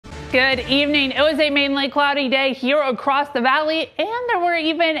Good evening. It was a mainly cloudy day here across the valley, and there were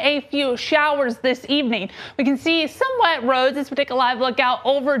even a few showers this evening. We can see some wet roads as we take a live look out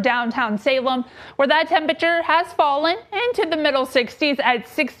over downtown Salem, where that temperature has fallen into the middle 60s at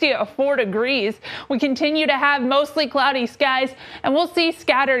 64 degrees. We continue to have mostly cloudy skies, and we'll see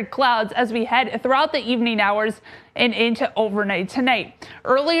scattered clouds as we head throughout the evening hours and into overnight tonight.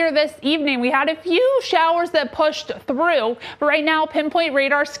 Earlier this evening, we had a few showers that pushed through, but right now pinpoint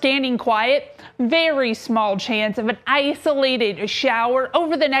radar scanning quiet. Very small chance of an isolated shower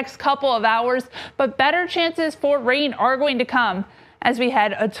over the next couple of hours, but better chances for rain are going to come as we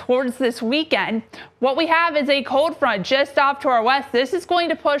head towards this weekend. What we have is a cold front just off to our west. This is going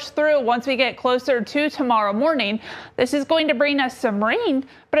to push through once we get closer to tomorrow morning. This is going to bring us some rain,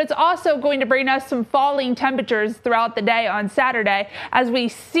 but it's also going to bring us some falling temperatures throughout the day on Saturday as we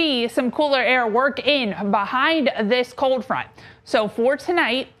see some cooler air work in behind this cold front. So for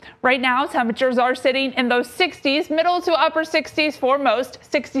tonight, right now, temperatures are sitting in those 60s, middle to upper 60s for most.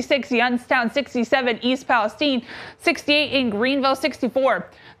 66 Youngstown, 67 East Palestine, 68 in Greenville, 64.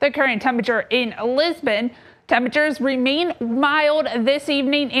 The current temperature in Lisbon. Temperatures remain mild this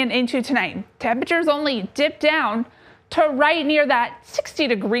evening and into tonight. Temperatures only dip down to right near that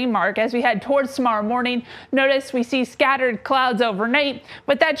 60-degree mark as we head towards tomorrow morning. Notice we see scattered clouds overnight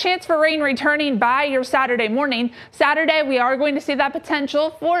with that chance for rain returning by your Saturday morning. Saturday, we are going to see that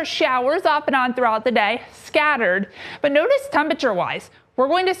potential for showers off and on throughout the day, scattered. But notice temperature-wise, we're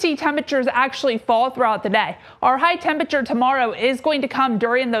going to see temperatures actually fall throughout the day. Our high temperature tomorrow is going to come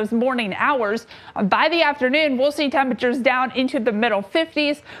during those morning hours. By the afternoon, we'll see temperatures down into the middle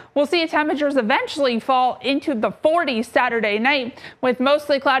 50s. We'll see temperatures eventually fall into the 40s Saturday night with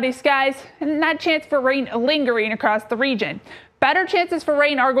mostly cloudy skies and that chance for rain lingering across the region. Better chances for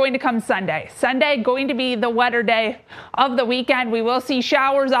rain are going to come Sunday. Sunday going to be the wetter day of the weekend. We will see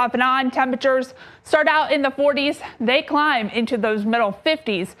showers off and on. Temperatures start out in the 40s. They climb into those middle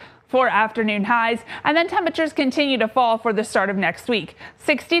 50s for afternoon highs, and then temperatures continue to fall for the start of next week.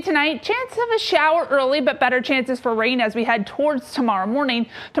 60 tonight, chance of a shower early, but better chances for rain as we head towards tomorrow morning.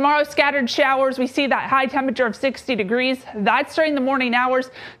 Tomorrow, scattered showers. We see that high temperature of 60 degrees. That's during the morning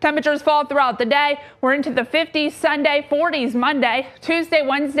hours. Temperatures fall throughout the day. We're into the 50s Sunday, 40s Monday. Tuesday,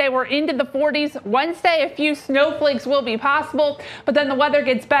 Wednesday, we're into the 40s. Wednesday, a few snowflakes will be possible, but then the weather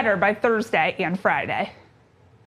gets better by Thursday and Friday.